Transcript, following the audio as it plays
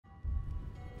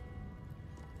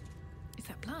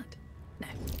that blood? No,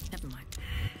 never mind.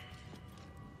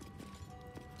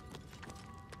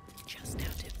 Just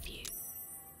out of view.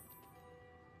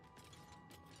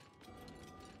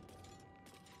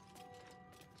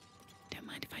 Don't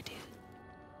mind if I do.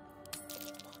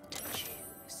 What to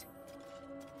choose?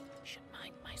 Should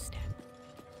mind my step.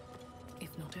 If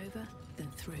not over, then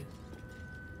through.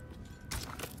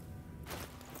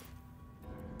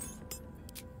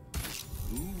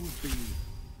 Who would be...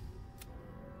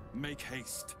 Make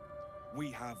haste.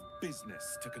 We have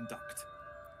business to conduct.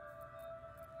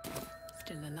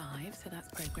 Still alive, so that's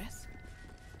progress.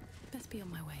 Best be on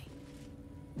my way.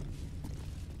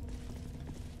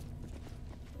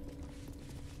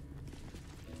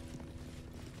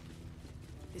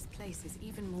 This place is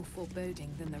even more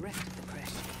foreboding than the rest of the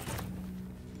crèche.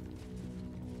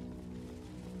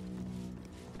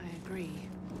 I agree.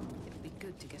 It would be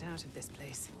good to get out of this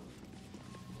place.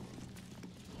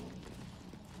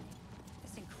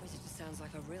 This Inquisitor sounds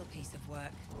like a real piece of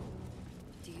work.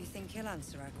 Do you think he'll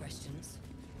answer our questions?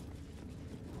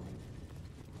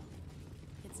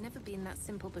 It's never been that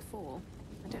simple before.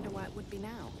 I don't know why it would be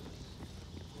now.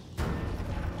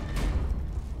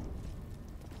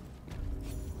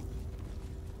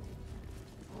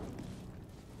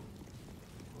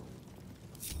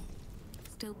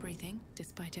 Still breathing,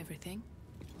 despite everything.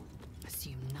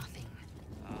 Assume nothing.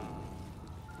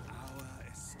 Our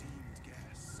esteemed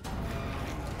guest.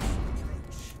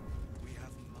 Approach. We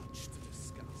have much to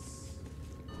discuss.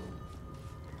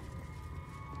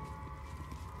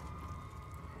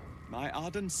 My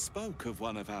Arden spoke of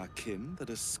one of our kin that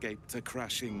escaped a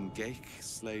crashing Geik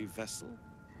slave vessel.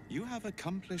 You have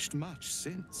accomplished much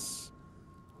since.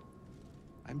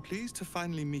 I'm pleased to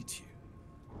finally meet you.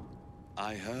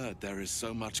 I heard there is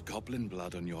so much goblin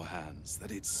blood on your hands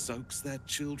that it soaks their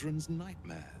children's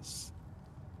nightmares.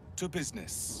 To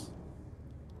business.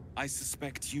 I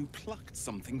suspect you plucked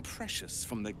something precious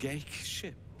from the Geik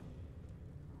ship.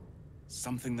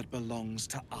 Something that belongs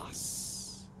to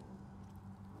us.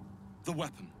 The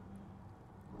weapon.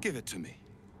 Give it to me.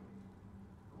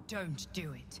 Don't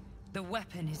do it. The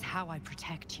weapon is how I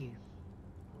protect you.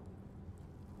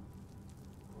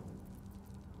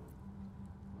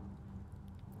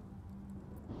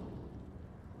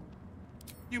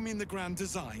 You mean the grand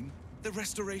design? The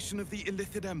restoration of the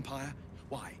Illithid Empire?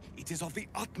 Why, it is of the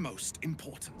utmost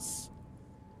importance.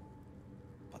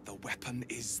 But the weapon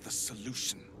is the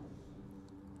solution.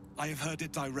 I have heard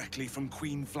it directly from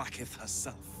Queen Vlaakith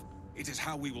herself. It is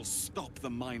how we will stop the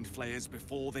Mind Flayers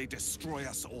before they destroy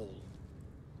us all.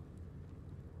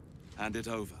 Hand it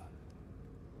over.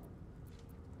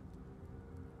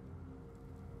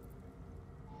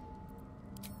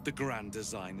 The grand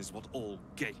design is what all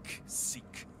Geik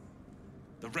seek.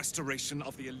 The restoration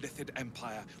of the Illithid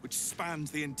Empire, which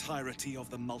spans the entirety of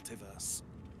the multiverse.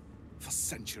 For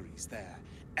centuries, their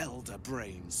elder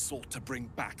brains sought to bring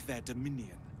back their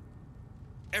dominion.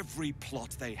 Every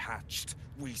plot they hatched,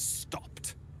 we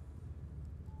stopped.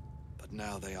 But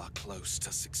now they are close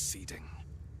to succeeding.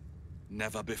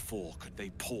 Never before could they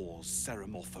pause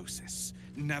Ceremorphosis.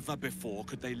 Never before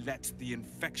could they let the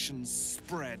infections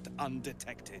spread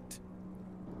undetected.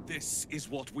 This is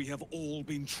what we have all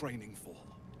been training for.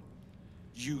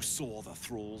 You saw the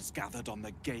thralls gathered on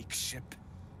the Geik ship.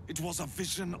 It was a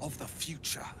vision of the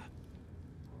future.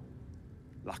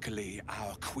 Luckily,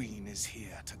 our queen is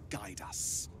here to guide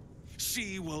us.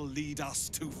 She will lead us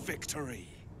to victory.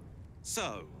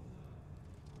 So,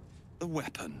 the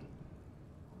weapon.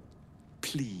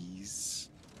 Please.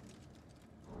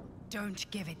 Don't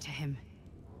give it to him.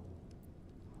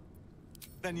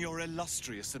 Then your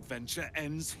illustrious adventure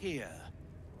ends here.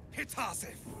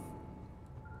 Hitazif!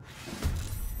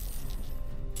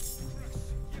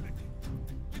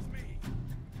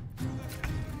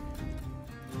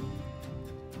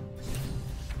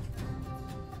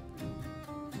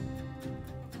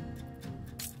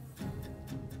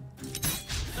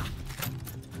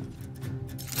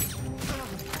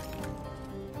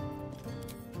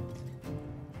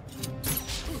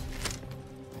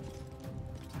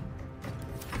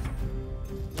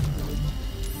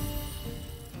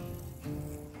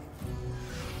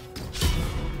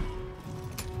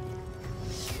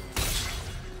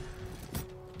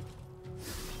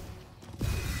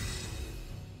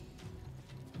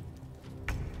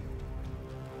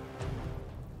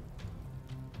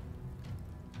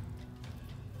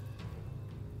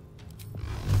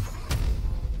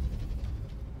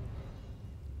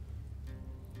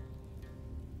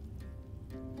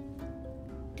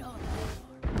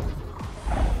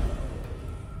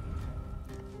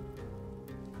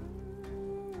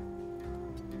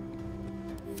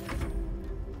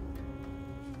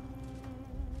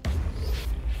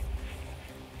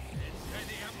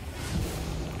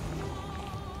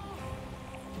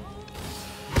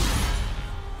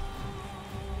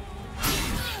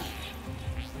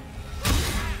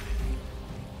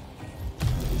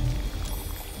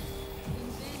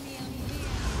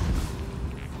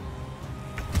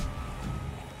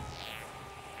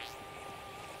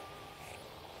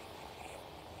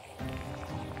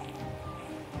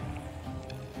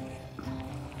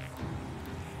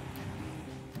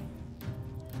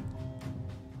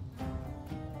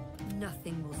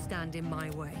 Nothing will stand in my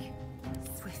way.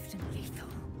 Swift and lethal.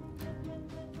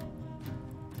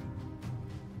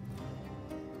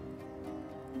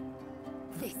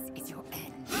 This is your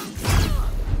end.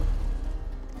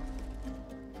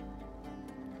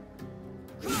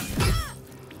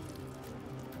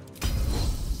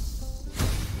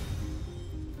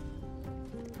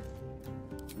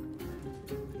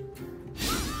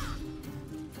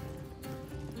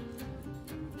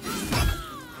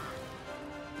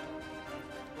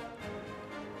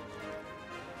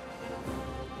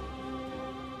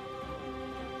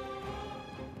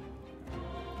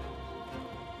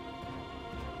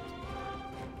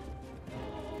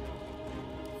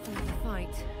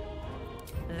 Fight.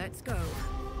 Let's go.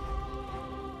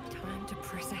 Time to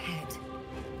press ahead.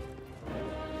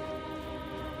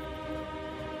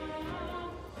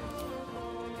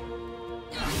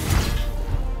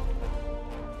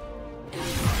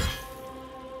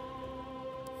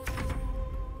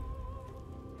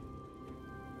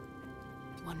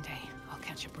 One day, I'll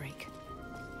catch a break.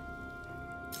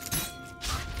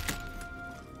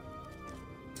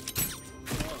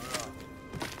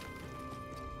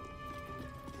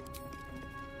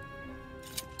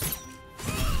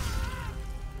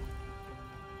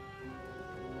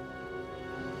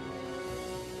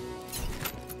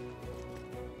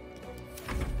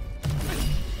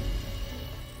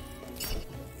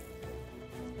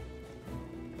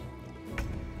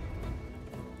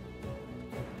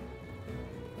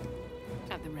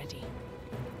 Have them ready.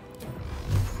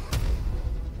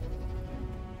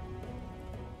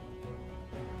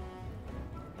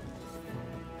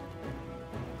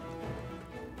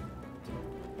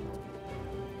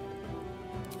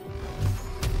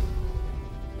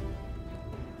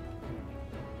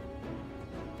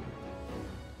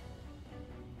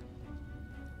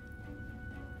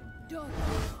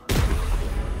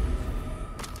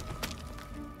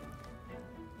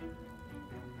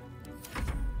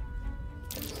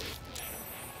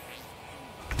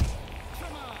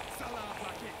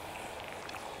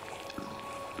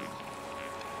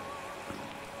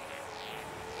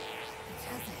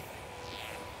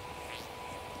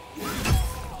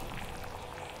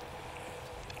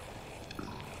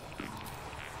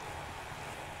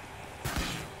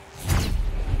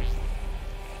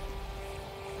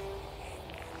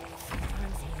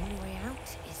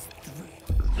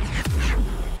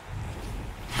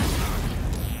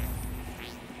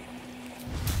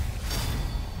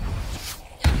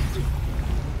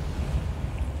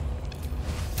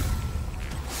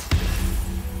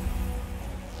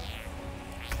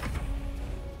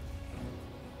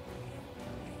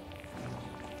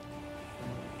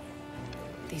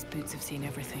 These boots have seen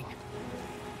everything.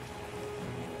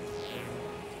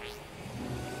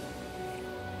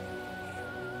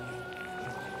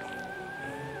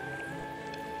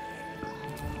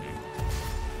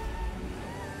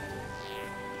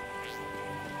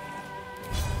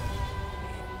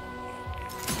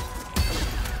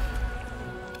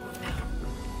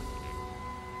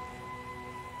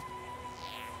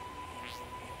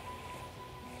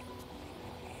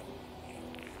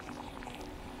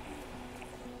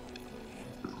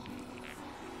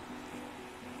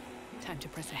 Time to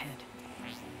press ahead.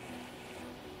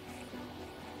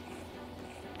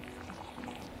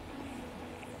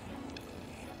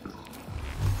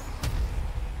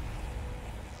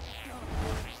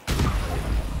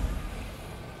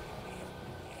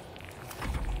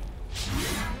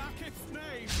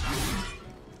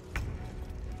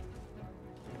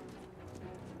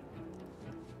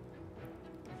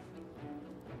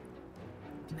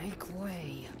 Make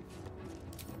way.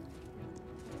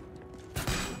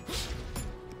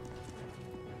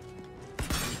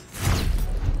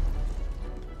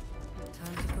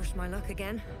 My luck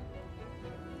again.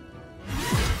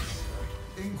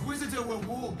 Inquisitor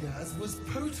Wargas was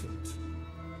potent.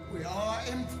 We are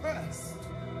impressed.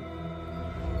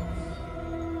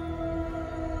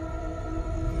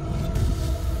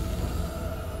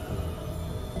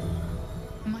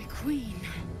 My queen.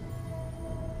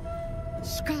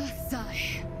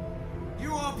 Skarsai.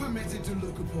 You are permitted to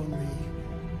look upon me.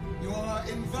 You are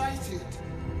invited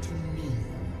to me.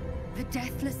 The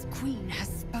Deathless Queen has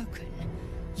spoken.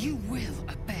 You will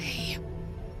obey.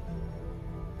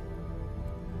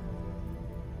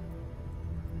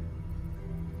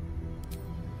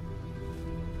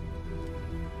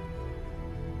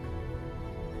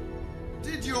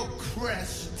 Did your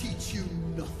crest teach you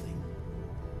nothing?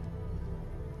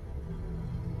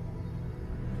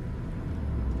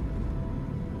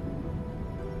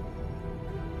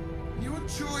 Your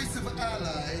choice of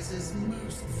allies is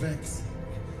most vexing.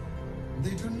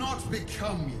 They do not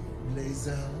become you,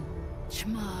 Lae'zel.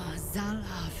 Shma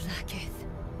Zalav Lakith.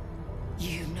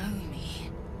 You know me.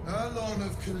 Erlon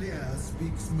of Kalir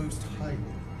speaks most highly,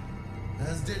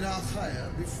 as did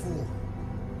Althea before.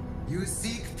 You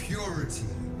seek purity.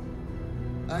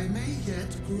 I may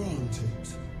yet grant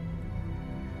it.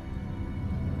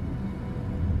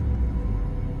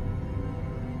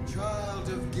 Child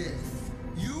of Gith,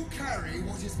 you carry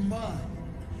what is mine.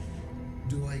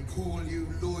 Do I call you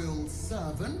loyal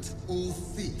servant or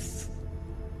thief?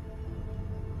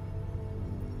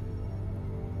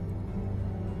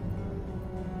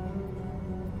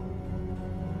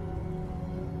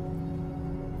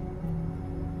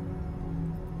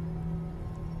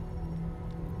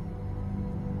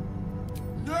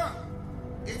 No!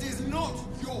 It is not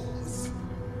yours!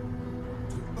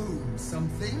 To own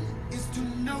something is to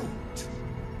know it.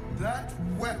 That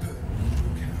weapon you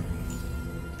carry.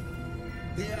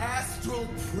 The Astral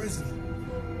Prism.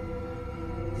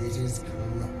 It is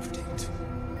corrupted.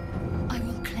 I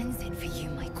will cleanse it for you,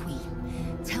 my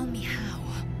queen. Tell me how.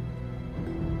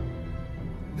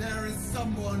 There is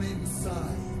someone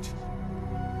inside.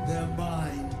 Their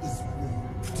mind is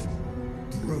warped,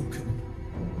 broken,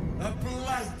 a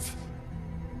blight.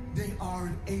 They are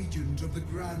an agent of the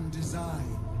Grand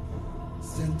Design,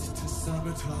 sent to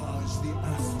sabotage the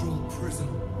Astral Prism.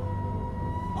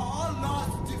 Our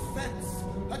last defense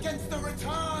against the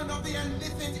return of the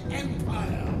Illithid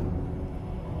Empire.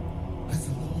 As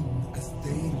long as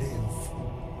they live,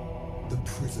 the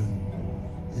prison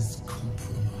is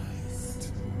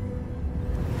compromised.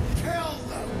 Kill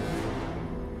them!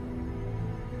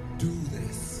 Do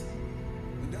this,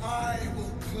 and I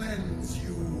will cleanse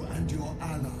you and your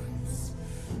allies.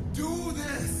 Do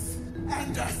this,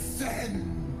 and ascend!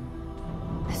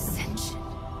 Ascension.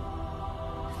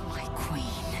 My queen.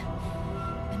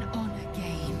 An honor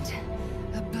gained.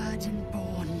 A burden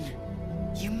borne.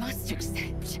 You must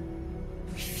accept.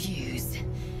 Refuse,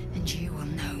 and you will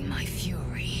know my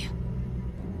fury.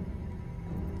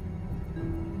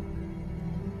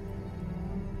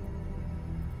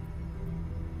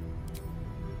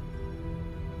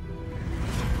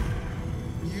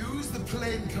 Use the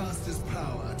Planecaster's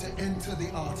power to enter the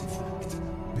artifact.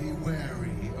 Be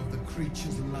wary of the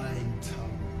creature's lying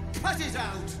tongue. Cut it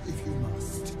out if you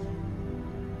must.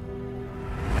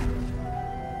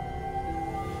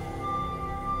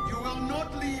 You will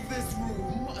not leave this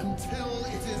room until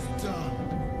it is done.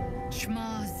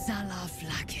 Shma Zalav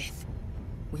Lakith.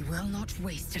 We will not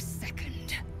waste a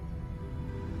second.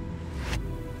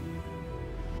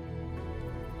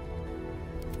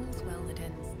 All's well that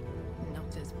ends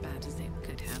not as bad as it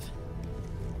could have.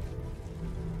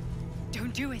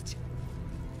 Don't do it!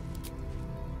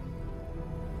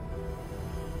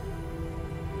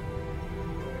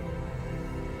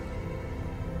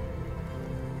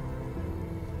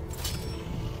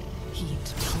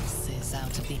 Heat pulses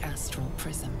out of the astral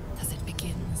prism as it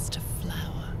begins to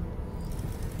flower.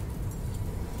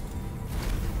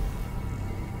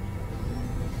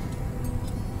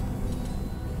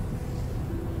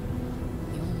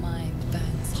 Your mind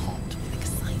burns hot with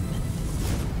excitement.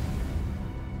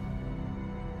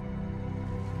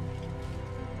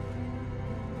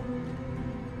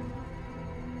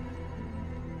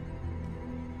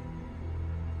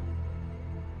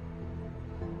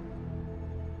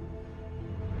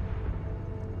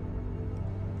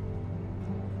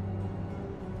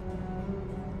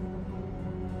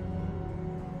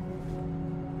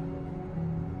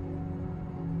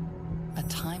 A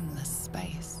timeless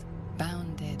space,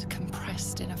 bounded,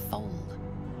 compressed in a fold.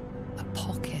 A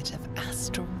pocket of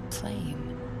astral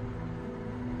plane.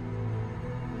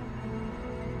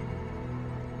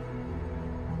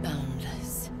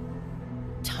 Boundless.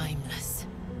 Timeless.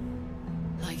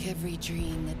 Like every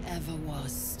dream that ever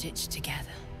was stitched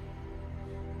together.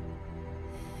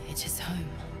 It is home.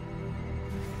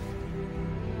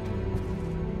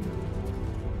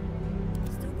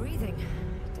 Still breathing,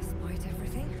 despite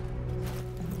everything.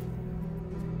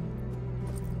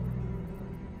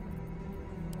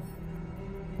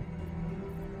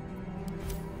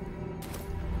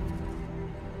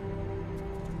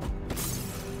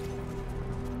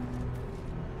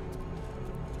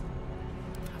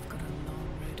 I've got a long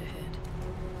road ahead.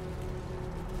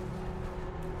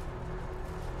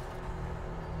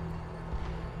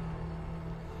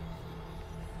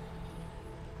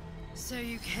 So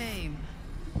you came,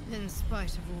 in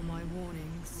spite of all my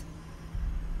warnings.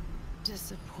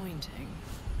 Disappointing.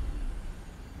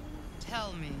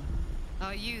 Tell me,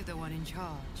 are you the one in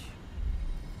charge?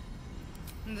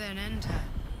 Then enter.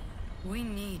 We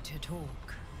need to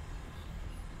talk.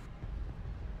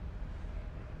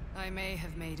 I may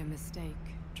have made a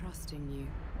mistake trusting you.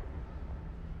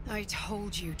 I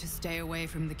told you to stay away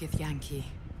from the Githyanki.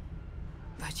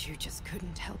 But you just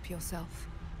couldn't help yourself.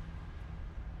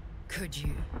 Could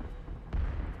you?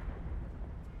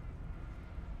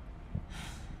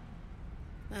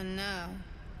 And now...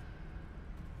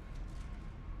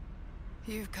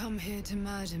 you've come here to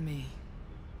murder me.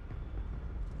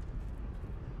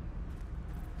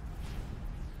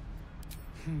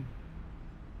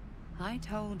 I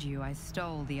told you I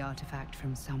stole the artifact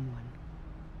from someone.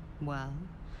 Well,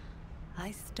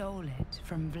 I stole it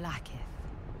from Vlaakith.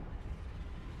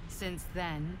 Since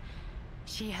then,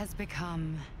 she has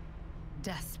become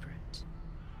desperate.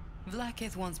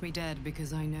 Vlaakith wants me dead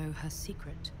because I know her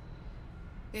secret.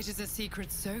 It is a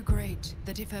secret so great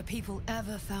that if her people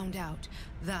ever found out,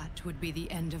 that would be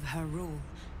the end of her rule,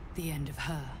 the end of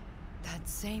her. That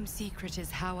same secret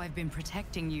is how I've been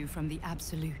protecting you from the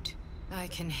Absolute. I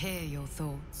can hear your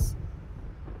thoughts.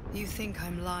 You think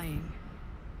I'm lying.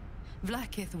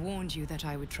 Vlaakith warned you that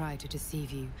I would try to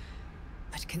deceive you.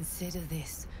 But consider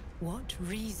this. What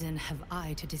reason have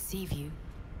I to deceive you?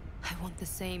 I want the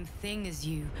same thing as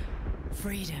you.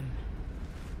 Freedom.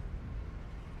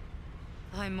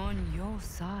 I'm on your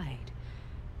side.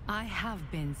 I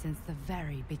have been since the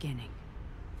very beginning.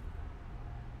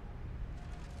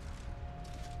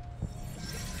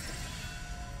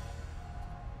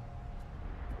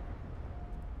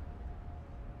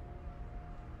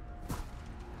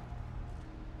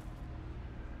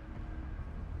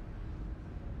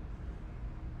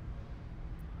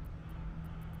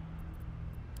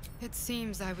 It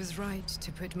seems I was right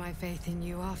to put my faith in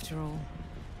you after all.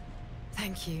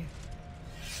 Thank you.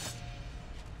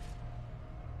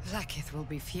 Vlaakith will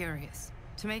be furious,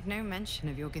 to make no mention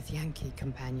of your Githyanki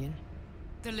companion.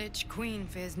 The Lich Queen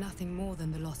fears nothing more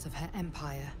than the loss of her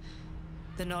empire.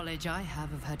 The knowledge I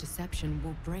have of her deception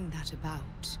will bring that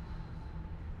about.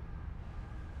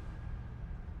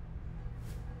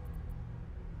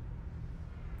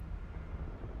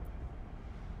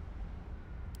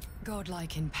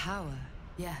 Godlike in power,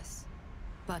 yes,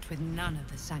 but with none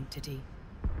of the sanctity.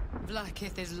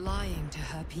 Vlaakith is lying to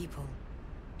her people.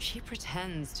 She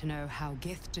pretends to know how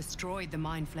Gith destroyed the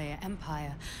Mindflayer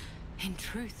Empire. In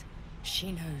truth,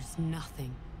 she knows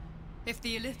nothing. If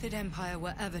the Illithid Empire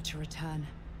were ever to return,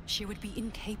 she would be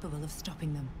incapable of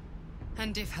stopping them.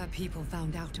 And if her people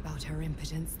found out about her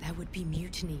impotence, there would be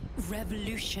mutiny,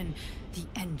 revolution, the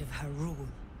end of her rule.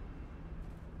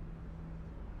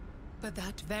 But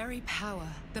that very power,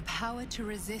 the power to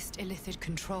resist Illithid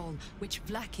control, which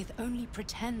Vlaakith only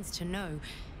pretends to know,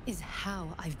 is how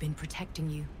I've been protecting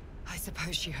you. I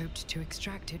suppose she hoped to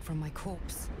extract it from my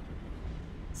corpse.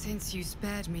 Since you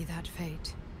spared me that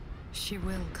fate, she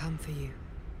will come for you.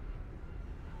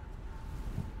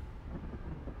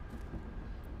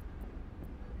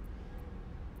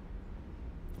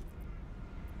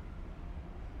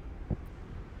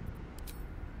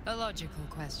 A logical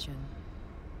question.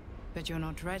 But you're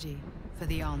not ready for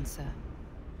the answer.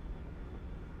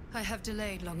 I have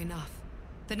delayed long enough.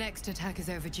 The next attack is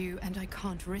overdue, and I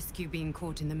can't risk you being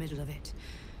caught in the middle of it.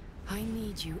 I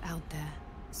need you out there,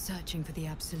 searching for the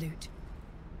Absolute.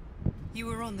 You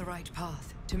were on the right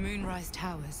path, to Moonrise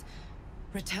Towers.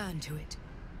 Return to it.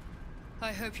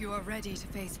 I hope you are ready to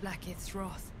face Vlaakith's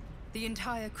wrath. The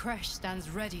entire Kresh stands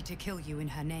ready to kill you in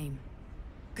her name.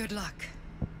 Good luck.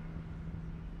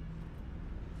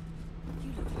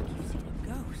 You look like you've seen a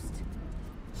ghost.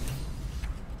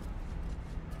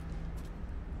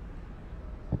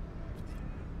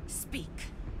 Speak.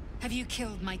 Have you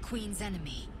killed my queen's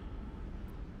enemy?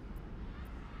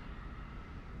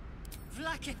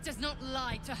 Vlaakith does not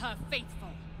lie to her faithful.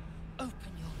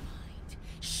 Open your mind.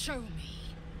 Show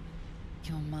me.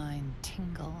 Your mind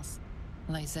tingles.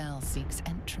 Lae'zel seeks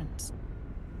entrance.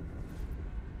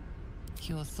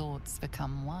 Your thoughts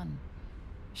become one.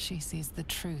 She sees the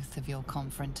truth of your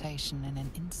confrontation in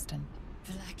an instant.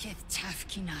 Vlaakith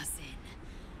Tafkinazin.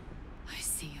 I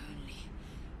see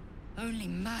only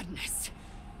madness.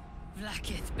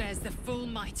 Vlaakith bears the full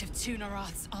might of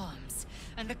Tunarath's arms,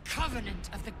 and the covenant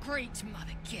of the great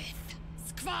Mother Gith.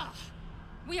 Skvar!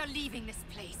 We are leaving this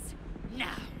place,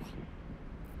 now!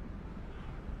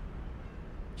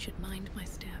 Should mind my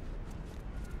step.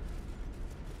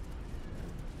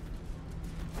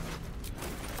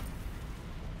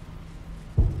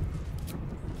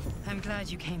 I'm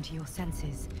glad you came to your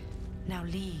senses. Now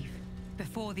leave,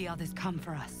 before the others come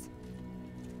for us.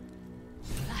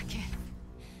 Vlaakith!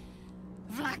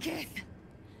 Vlaakith!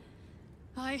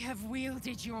 I have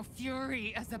wielded your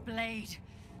fury as a blade,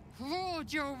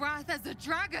 roared your wrath as a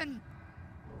dragon!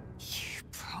 You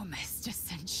promised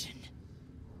ascension.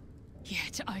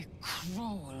 Yet I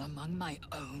crawl among my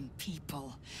own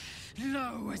people,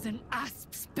 low as an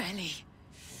asp's belly.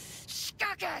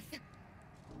 Shkaggeth!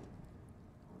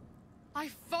 I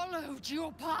followed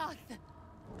your path.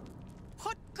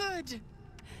 What good?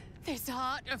 This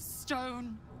heart of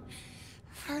stone,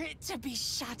 for it to be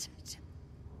shattered.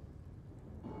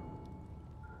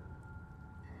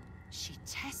 She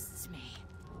tests me.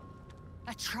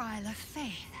 A trial of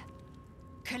faith.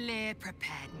 Kalir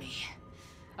prepared me.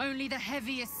 Only the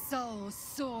heaviest souls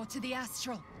soar to the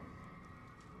Astral.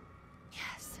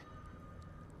 Yes.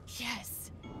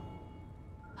 Yes.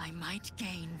 I might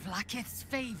gain Vlaakith's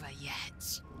favor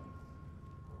yet.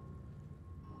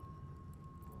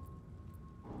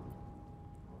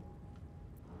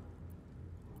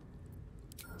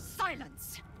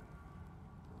 Silence!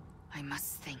 I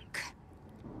must think.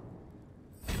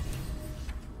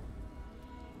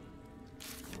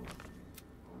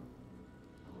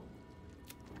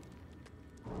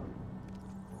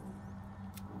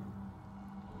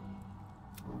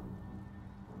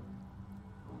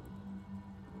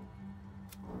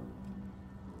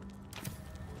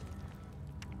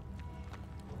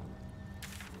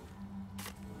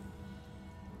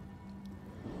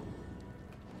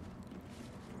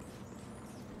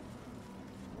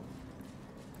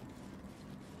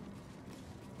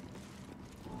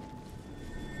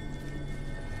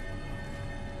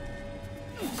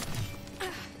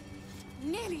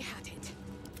 Nearly had it.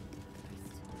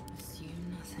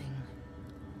 Assume nothing.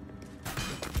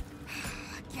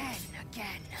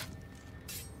 Again.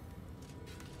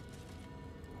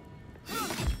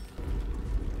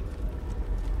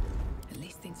 At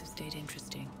least things have stayed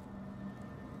interesting.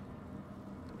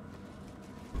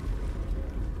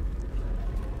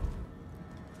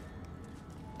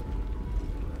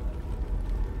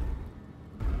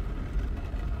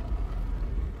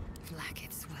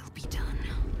 Vlaakith's will be done.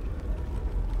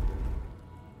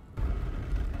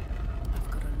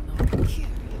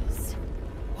 Curious.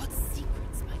 What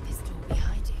secrets might this door be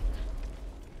hiding?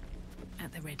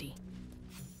 At the ready.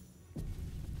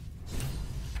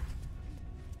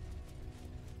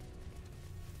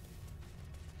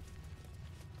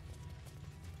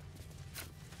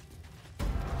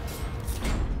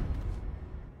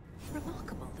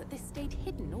 Remarkable that this stayed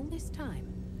hidden all this time.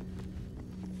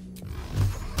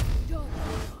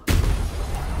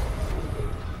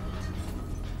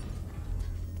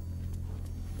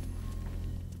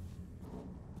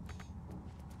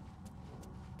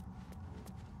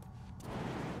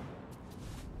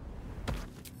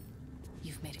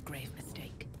 You've made a grave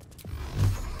mistake.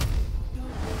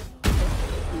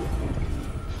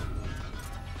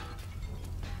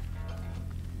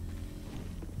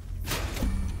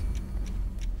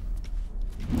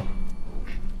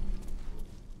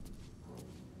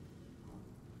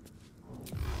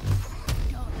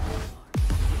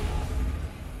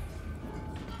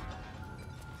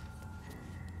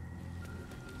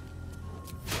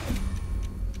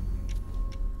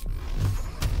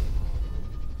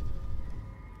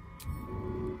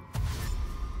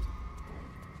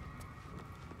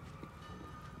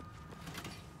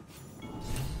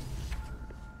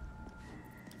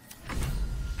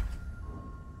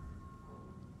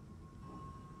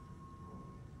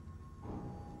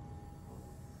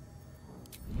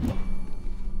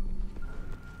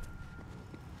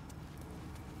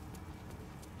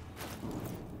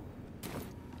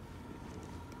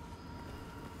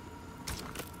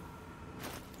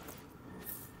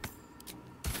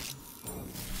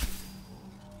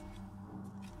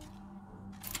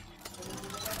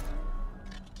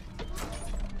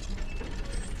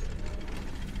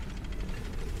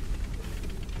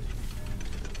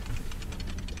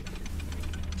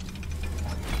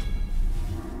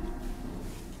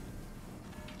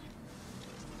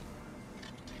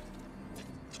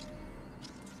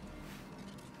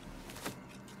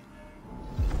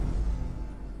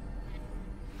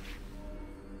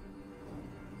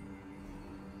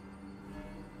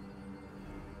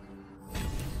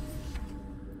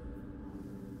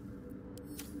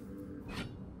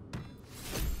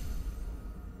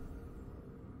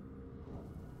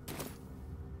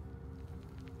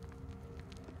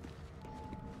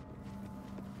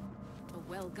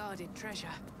 Well-guarded treasure.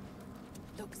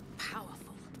 Looks powerful.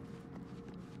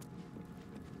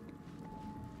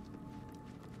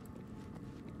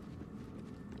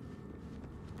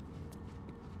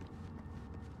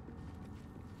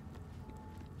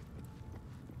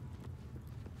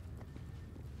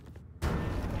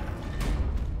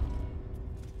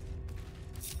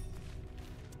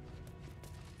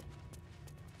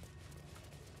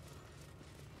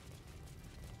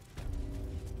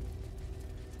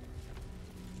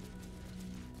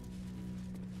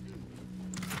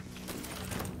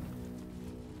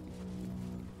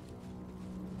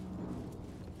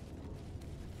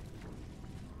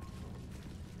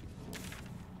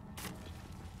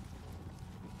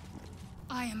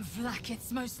 I am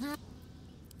Vlaakith's most...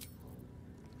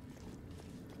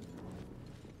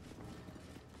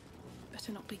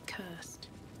 Better not be cursed.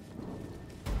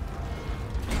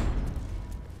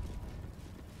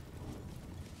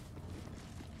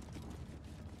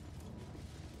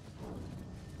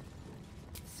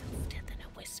 Softer than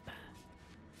a whisper.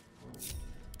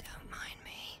 Don't mind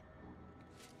me.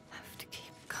 Have to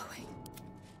keep going.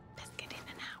 Let's get in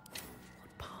and out.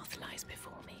 What path lies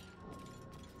before me?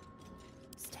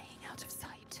 Staying out of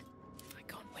sight. I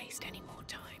can't waste any more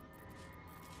time.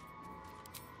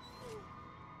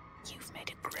 You've made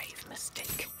a grave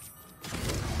mistake.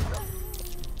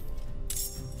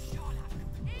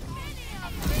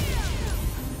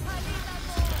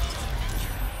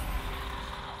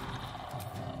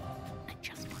 I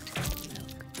just want to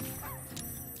look.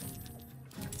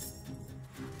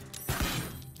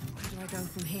 Where do I go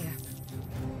from here?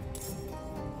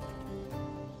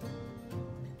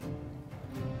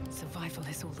 Survival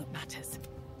is all that matters.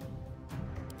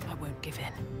 I won't give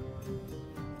in.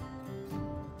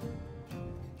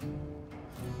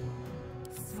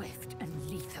 Swift and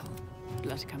lethal.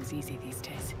 Blood comes easy these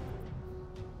days.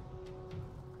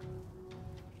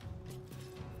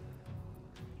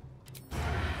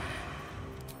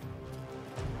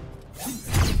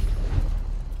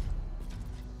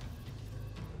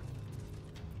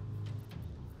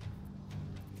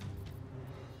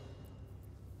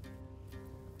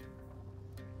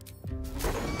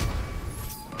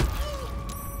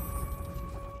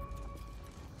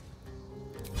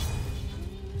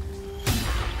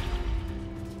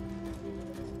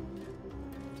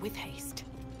 With haste.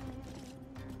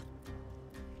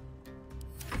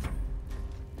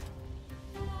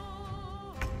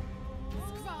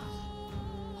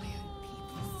 Why don't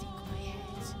people seek my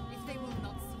head? If they will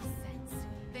not see sense,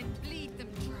 then bleed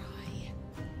them dry.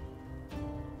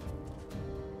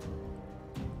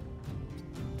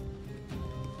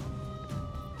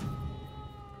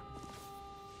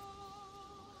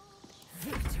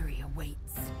 Victory awaits.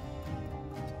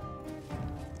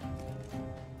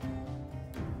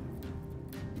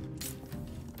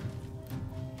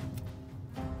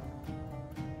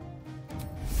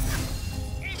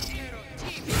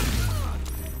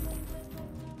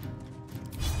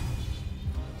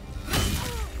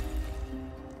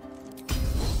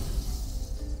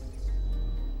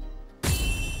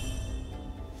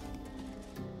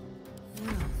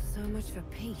 So much for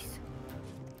peace.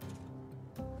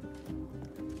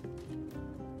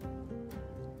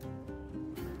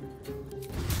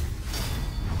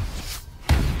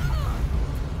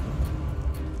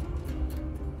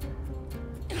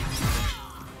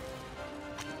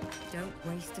 Don't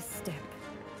waste a step.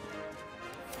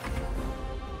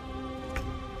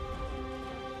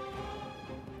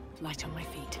 Light on my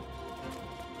feet.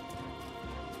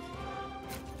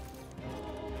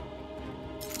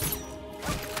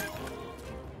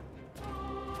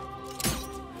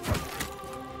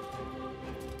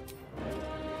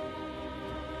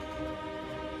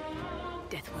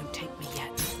 Death won't take me yet.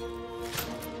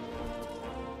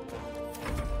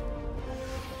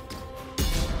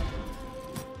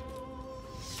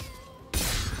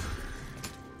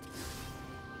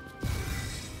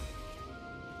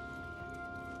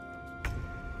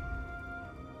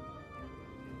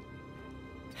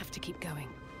 Have to keep going.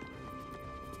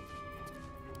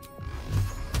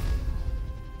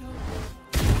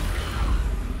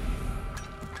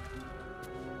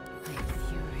 I am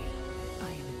fury.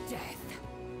 I am death.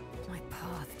 My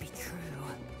path be true.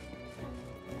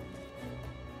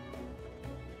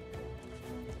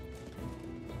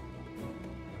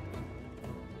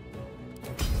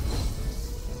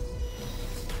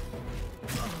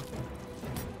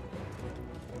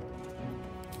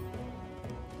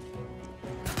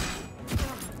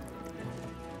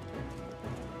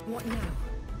 What now?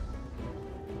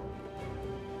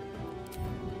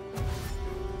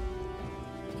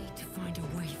 Need to find a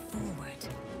way forward.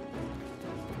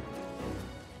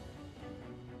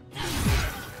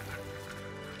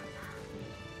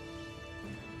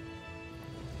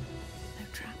 No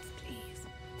traps, please.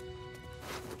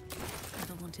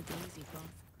 Never wanted the easy path.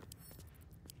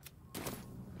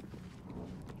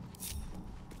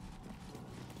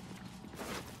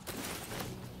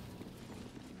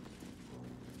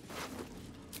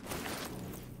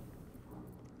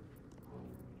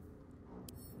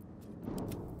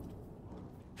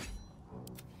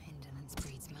 Indolence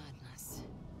breeds madness.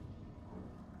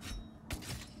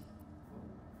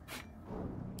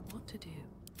 What to do?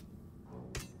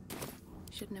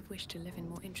 Shouldn't have wished to live in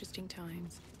more interesting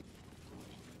times.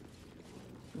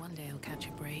 One day I'll catch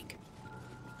a break.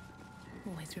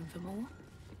 Always room for more.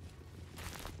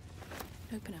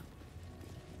 Open up.